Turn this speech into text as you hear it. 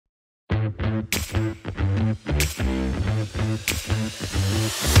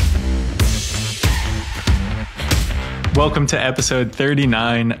Welcome to episode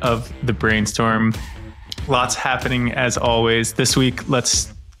 39 of the Brainstorm. Lots happening as always. This week,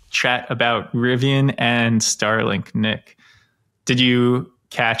 let's chat about Rivian and Starlink. Nick, did you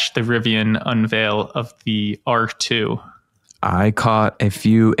catch the Rivian unveil of the R2? I caught a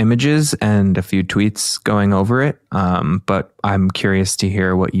few images and a few tweets going over it, but I'm curious to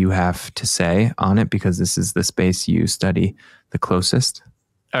hear what you have to say on it because this is the space you study the closest.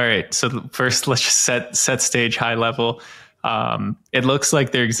 All right, so first let's just set stage high level. It looks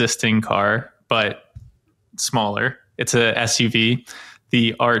like their existing car, but smaller. It's a SUV,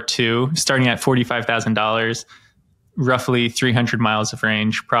 the R2, starting at $45,000. Roughly 300 miles of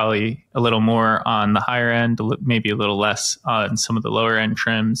range, probably a little more on the higher end, maybe a little less on some of the lower end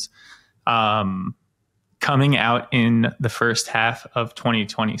trims. Coming out in the first half of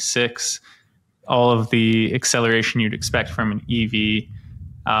 2026, all of the acceleration you'd expect from an EV,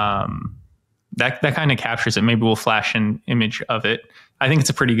 that kind of captures it. Maybe we'll flash an image of it. I think it's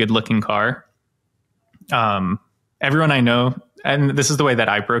a pretty good looking car. Everyone I know, and this is the way that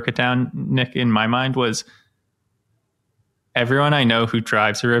I broke it down, Nick, in my mind was, everyone I know who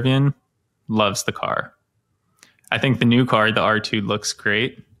drives a Rivian loves the car. I think the new car, the R2, looks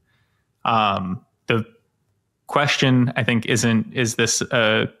great. The question, I think, isn't, is this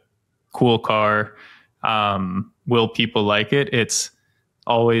a cool car? Will people like it? It's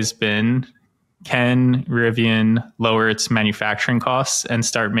always been, can Rivian lower its manufacturing costs and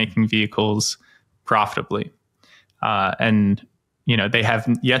start making vehicles profitably? And you know, they have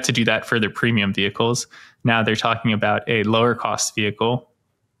yet to do that for their premium vehicles. Now they're talking about a lower cost vehicle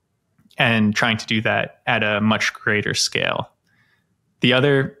and trying to do that at a much greater scale. The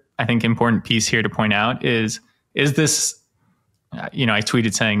other, I think, important piece here to point out is this, you know, I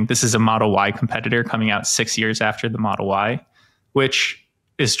tweeted saying this is a Model Y competitor coming out 6 years after the Model Y, which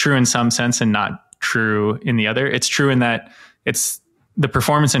is true in some sense and not true in the other. It's true in that it's the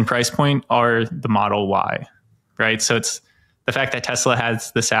performance and price point are the Model Y, right? So it's the fact that Tesla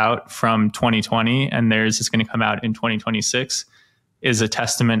has this out from 2020 and theirs is going to come out in 2026 is a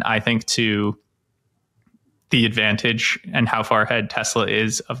testament, I think, to the advantage and how far ahead Tesla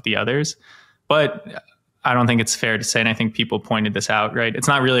is of the others. But I don't think it's fair to say, and I think people pointed this out, right? It's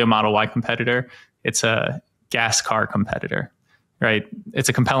not really a Model Y competitor. It's a gas car competitor, right? It's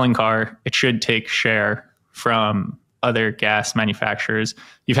a compelling car. It should take share from other gas manufacturers.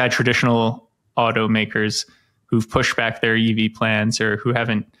 You've had traditional automakers who've pushed back their EV plans or who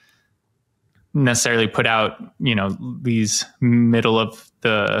haven't necessarily put out, you know, these middle of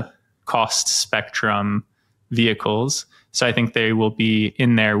the cost spectrum vehicles. So I think they will be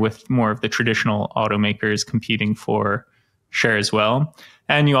in there with more of the traditional automakers competing for share as well.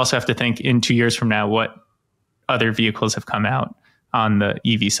 And you also have to think in 2 years from now, what other vehicles have come out on the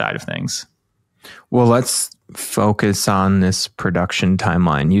EV side of things. Well, let's focus on this production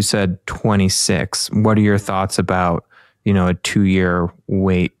timeline. You said 26. What are your thoughts about, you know, a 2-year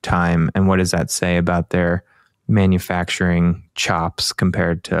wait time, and what does that say about their manufacturing chops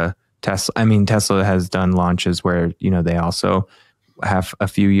compared to Tesla? I mean, Tesla has done launches where, you know, they also have a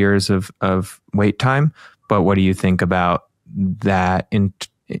few years of wait time. But what do you think about that?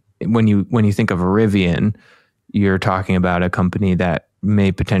 When you think of Rivian, you're talking about a company that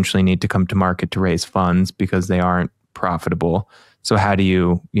may potentially need to come to market to raise funds because they aren't profitable. So how do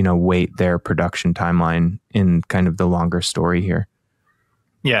you weight their production timeline in kind of the longer story here?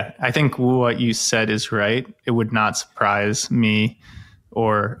 Yeah, I think what you said is right. It would not surprise me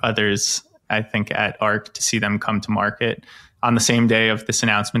or others, I think, at ARC to see them come to market. On the same day of this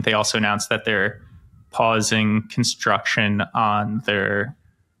announcement, they also announced that they're pausing construction on their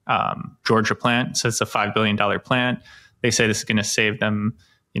Georgia plant. So it's a $5 billion plant. They say this is going to save them,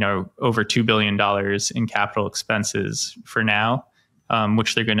 you know, over $2 billion in capital expenses for now,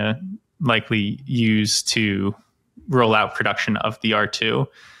 which they're going to likely use to roll out production of the R2.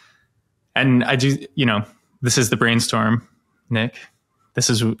 And I do, you know, this is the Brainstorm, Nick. This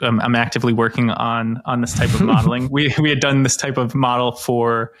is, I'm actively working on this type of modeling. We had done this type of model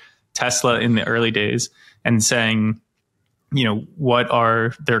for Tesla in the early days and saying, you know, what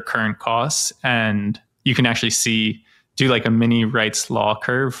are their current costs? And you can actually do like a mini Wright's law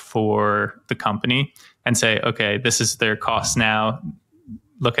curve for the company and say, okay, this is their cost now.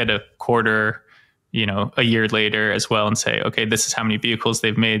 Look at a quarter, you know, a year later as well and say, okay, this is how many vehicles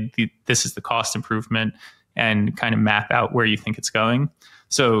they've made. This is the cost improvement, and kind of map out where you think it's going.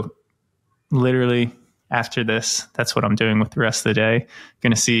 So literally after this, that's what I'm doing with the rest of the day.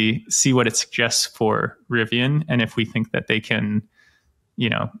 Going to see what it suggests for Rivian, and if we think that they can,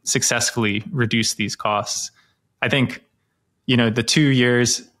 successfully reduce these costs. I think, the 2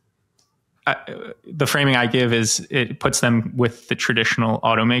 years, the framing I give is it puts them with the traditional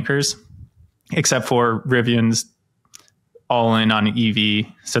automakers, except for Rivian's all in on EV.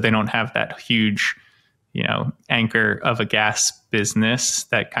 So they don't have that huge, anchor of a gas business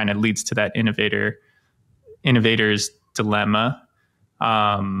that kind of leads to that innovator's dilemma.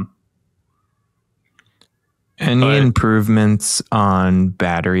 Any improvements on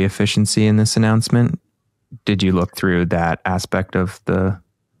battery efficiency in this announcement? Did you look through that aspect of the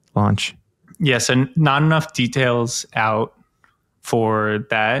launch? Yes, and not enough details out for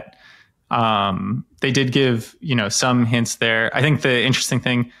that. They did give, some hints there. I think the interesting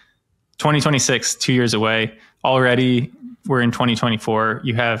thing, 2026, 2 years away, already we're in 2024.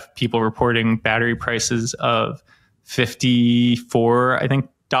 You have people reporting battery prices of $54, I think,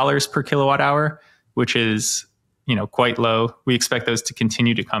 dollars per kilowatt hour, which is, quite low. We expect those to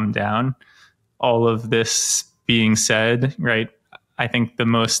continue to come down. All of this being said, right, I think the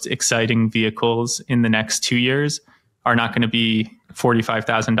most exciting vehicles in the next 2 years are not going to be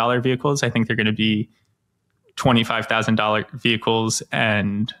 $45,000 vehicles. I think they're going to be $25,000 vehicles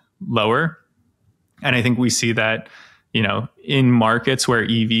and lower. And I think we see that, in markets where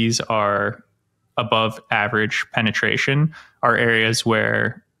EVs are above average penetration are areas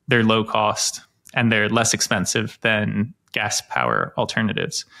where they're low cost and they're less expensive than gas power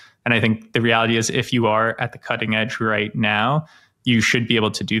alternatives. And I think the reality is if you are at the cutting edge right now, you should be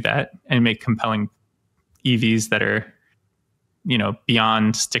able to do that and make compelling EVs that are,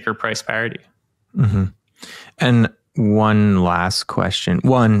 beyond sticker price parity. Mm-hmm. And one last question.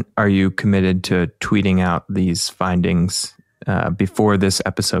 One, are you committed to tweeting out these findings before this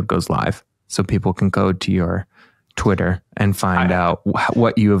episode goes live so people can go to your Twitter and find out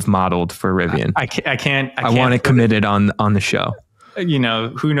what you have modeled for Rivian? I can't. I want it committed on the show.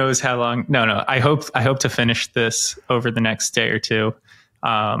 Who knows how long? No. I hope to finish this over the next day or two.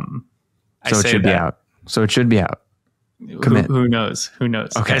 So it should be out. Commit. Who knows?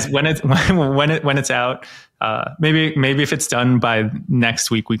 Okay. When it's out, maybe if it's done by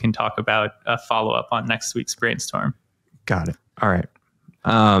next week, we can talk about a follow up on next week's brainstorm. Got it. All right.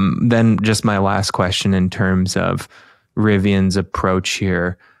 Then just my last question in terms of Rivian's approach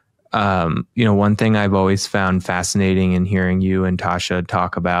here. One thing I've always found fascinating in hearing you and Tasha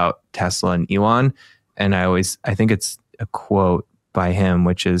talk about Tesla and Elon, and I think it's a quote by him,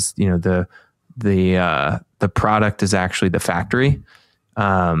 which is, the product is actually the factory.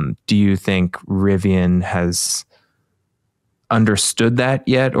 Do you think Rivian has understood that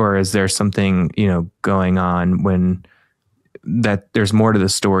yet, or is there something, going on when that there's more to the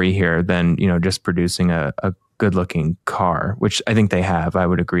story here than, just producing a good looking car, which I think they have. I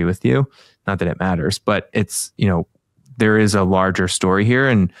would agree with you. Not that it matters, but it's, there is a larger story here,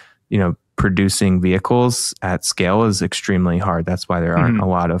 and, producing vehicles at scale is extremely hard. That's why there aren't a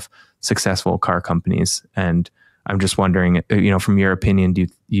lot of successful car companies. And I'm just wondering, from your opinion, do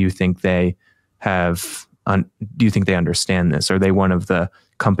you think they understand this? Are they one of the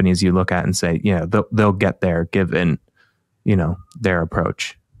companies you look at and say, they'll get there given, their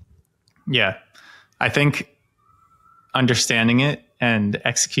approach? Yeah. I think understanding it and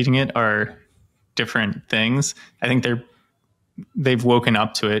executing it are different things. I think they've woken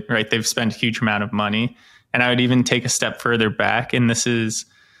up to it, right? They've spent a huge amount of money. And I would even take a step further back. And this is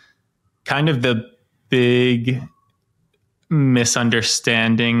kind of the big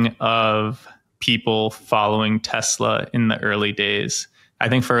misunderstanding of people following Tesla in the early days. I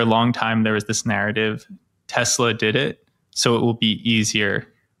think for a long time, there was this narrative, Tesla did it, so it will be easier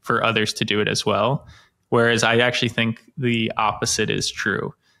for others to do it as well. Whereas I actually think the opposite is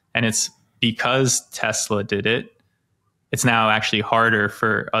true. And it's because Tesla did it, it's now actually harder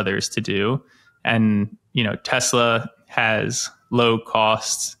for others to do. And, Tesla has low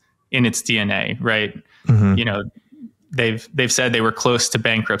costs in its DNA, right? Mm-hmm. They've said they were close to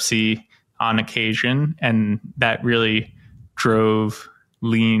bankruptcy on occasion, and that really drove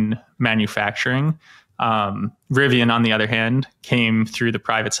lean manufacturing. Rivian, on the other hand, came through the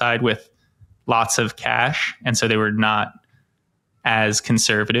private side with lots of cash, and so they were not as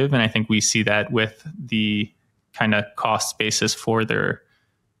conservative. And I think we see that with the kind of cost basis for their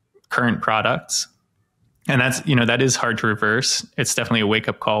current products. And that's, that is hard to reverse. It's definitely a wake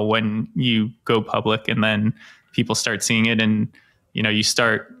up call when you go public and then people start seeing it, and,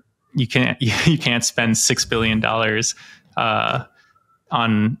 you can't spend $6 billion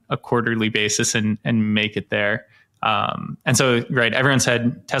on a quarterly basis and make it there. And so, right, everyone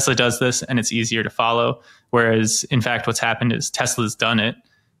said Tesla does this and it's easier to follow. Whereas in fact, what's happened is Tesla's done it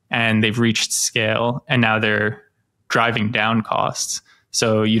and they've reached scale, and now they're driving down costs.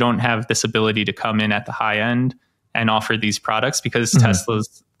 So you don't have this ability to come in at the high end and offer these products because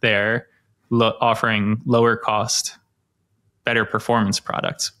Tesla's there offering lower cost, better performance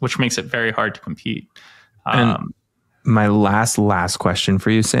products, which makes it very hard to compete. And my last question for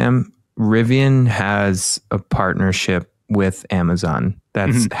you, Sam. Rivian has a partnership with Amazon.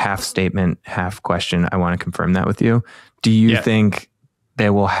 That's half statement, half question. I want to confirm that with you. Do you think they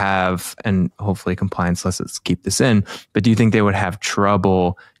will have, and hopefully compliance lets us keep this in, but do you think they would have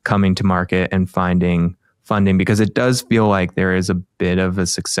trouble coming to market and finding funding? Because it does feel like there is a bit of a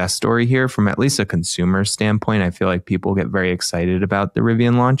success story here from at least a consumer standpoint. I feel like people get very excited about the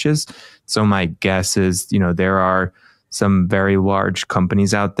Rivian launches. So my guess is, there are some very large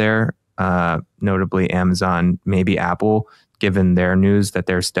companies out there, notably Amazon, maybe Apple, given their news that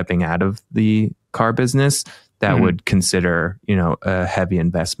they're stepping out of the car business, that would consider, a heavy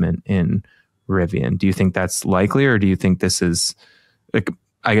investment in Rivian. Do you think that's likely, or do you think this is,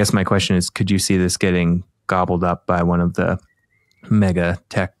 I guess my question is, could you see this getting gobbled up by one of the mega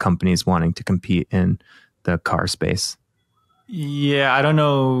tech companies wanting to compete in the car space? Yeah, I don't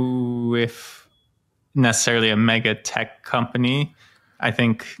know if necessarily a mega tech company. I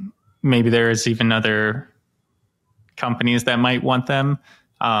think maybe there is even other companies that might want them.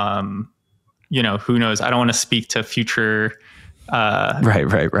 Who knows? I don't want to speak to future. Right.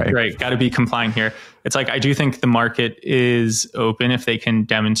 Got to be compliant here. It's like, I do think the market is open if they can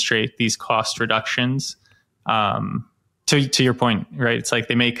demonstrate these cost reductions. To your point, right? It's like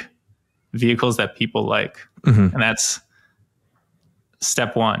they make vehicles that people like, and that's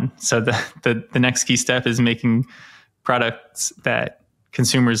step one. So the next key step is making products that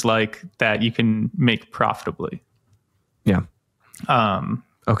consumers like, that you can make profitably. Yeah.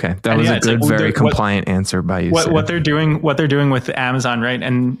 Okay, that was a good, very compliant answer by you. What they're doing with Amazon, right?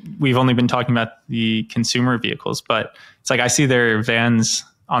 And we've only been talking about the consumer vehicles, but it's like I see their vans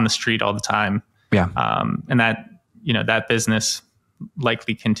on the street all the time. Yeah, and that that business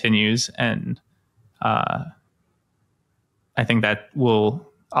likely continues, and I think that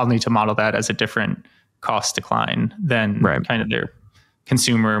I'll need to model that as a different cost decline than kind of their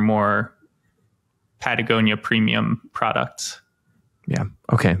consumer, more Patagonia premium products. Yeah.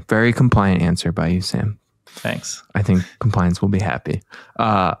 Okay. Very compliant answer by you, Sam. Thanks. I think compliance will be happy.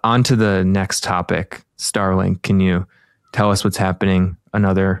 On to the next topic, Starlink. Can you tell us what's happening?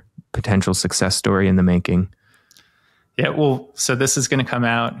 Another potential success story in the making. Yeah. Well, so this is going to come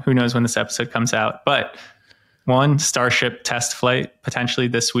out. Who knows when this episode comes out? But one Starship test flight potentially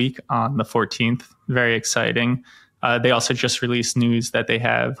this week on the 14th. Very exciting. They also just released news that they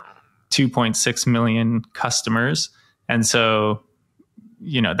have 2.6 million customers. And so,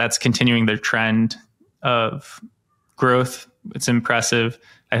 that's continuing their trend of growth. It's impressive.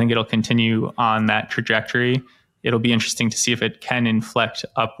 I think it'll continue on that trajectory. It'll be interesting to see if it can inflect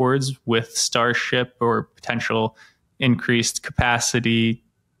upwards with Starship or potential increased capacity,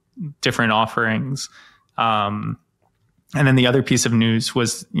 different offerings. And then the other piece of news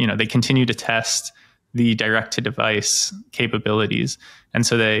was, they continue to test the direct-to-device capabilities. And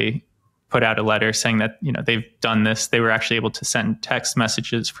so they put out a letter saying that, they've done this. They were actually able to send text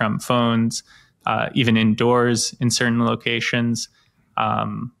messages from phones, even indoors in certain locations.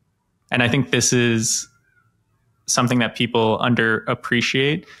 And I think this is something that people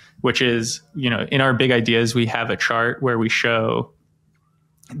underappreciate, which is, in our big ideas, we have a chart where we show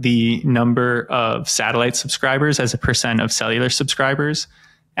the number of satellite subscribers as a percent of cellular subscribers.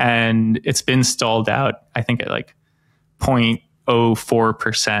 And it's been stalled out, I think, at like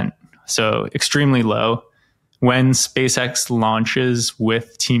 0.04%. So extremely low. When SpaceX launches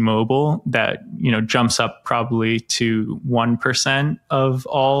with T-Mobile, that jumps up probably to 1% of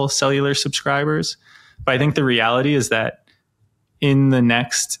all cellular subscribers. But I think the reality is that in the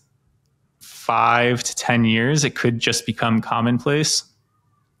next 5 to 10 years, it could just become commonplace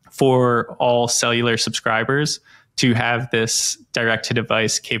for all cellular subscribers to have this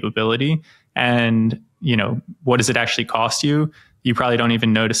direct-to-device capability. And what does it actually cost you? You probably don't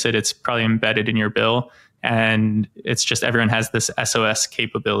even notice it. It's probably embedded in your bill. And it's just everyone has this SOS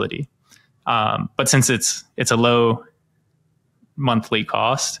capability. But since it's a low monthly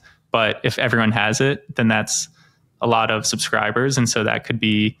cost, but if everyone has it, then that's a lot of subscribers. And so that could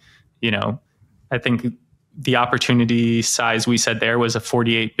be, I think the opportunity size we said there was a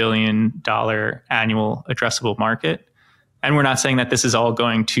 $48 billion annual addressable market. And we're not saying that this is all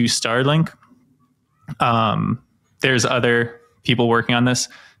going to Starlink. There's other people working on this.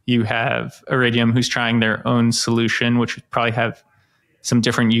 You have Iridium, who's trying their own solution, which would probably have some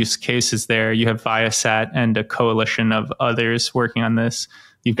different use cases there. You have Viasat and a coalition of others working on this.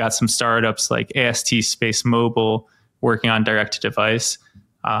 You've got some startups like AST Space Mobile, working on direct to device.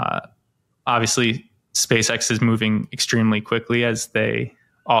 Obviously, SpaceX is moving extremely quickly, as they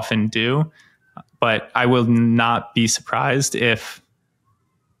often do, but I will not be surprised if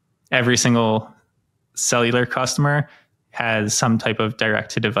every single cellular customer has some type of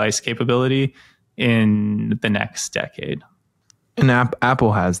direct to device capability in the next decade. And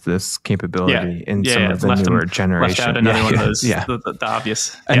Apple has this capability in some of the newer generations. Left out another one of those, the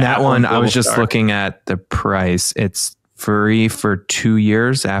obvious. And that one, I was just looking at the price. It's free for 2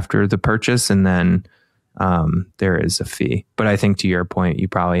 years after the purchase, and then there is a fee. But I think to your point, you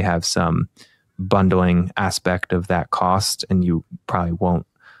probably have some bundling aspect of that cost, and you probably won't,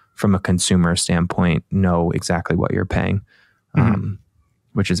 from a consumer standpoint, know exactly what you're paying,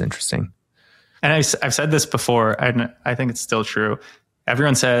 which is interesting. And I've said this before, and I think it's still true.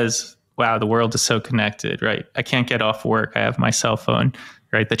 Everyone says, wow, the world is so connected, right? I can't get off work. I have my cell phone,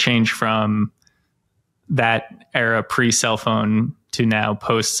 right? The change from that era pre-cell phone to now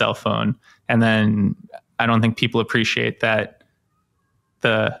post-cell phone. And then I don't think people appreciate that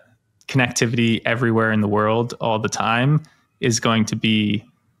the connectivity everywhere in the world all the time is going to be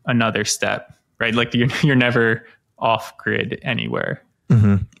another step, right? Like you're never off grid anywhere.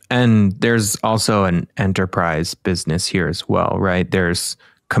 Mm-hmm. And there's also an enterprise business here as well, right? There's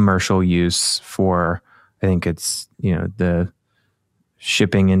commercial use for, I think it's, the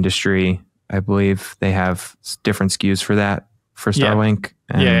shipping industry. I believe they have different SKUs for that, for Starlink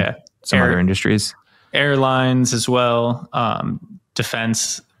and some other industries. Airlines as well.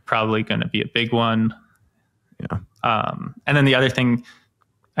 Defense, probably going to be a big one. Yeah. And then the other thing,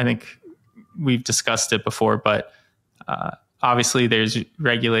 I think we've discussed it before, but obviously there's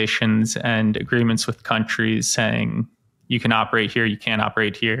regulations and agreements with countries saying you can operate here, you can't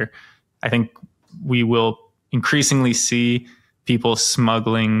operate here. I think we will increasingly see people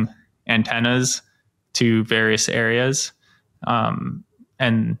smuggling antennas to various areas,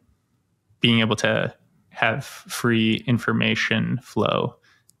 and being able to have free information flow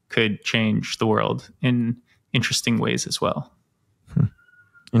could change the world in interesting ways as well.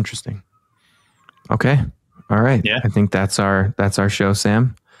 Interesting. Okay. All right. Yeah. I think that's our show,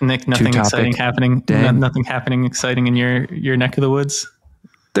 Sam. Nick, nothing exciting happening. Nothing happening exciting in your neck of the woods.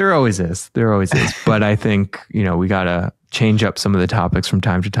 There always is. But I think, we got to change up some of the topics from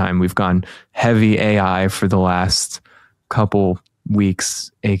time to time. We've gone heavy AI for the last couple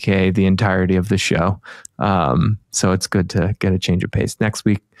weeks, aka the entirety of the show. So it's good to get a change of pace. Next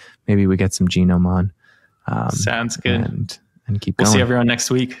week, maybe we get some genome on. Sounds good. And keep going. We'll see everyone next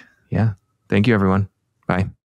week. Yeah. Thank you, everyone. Bye.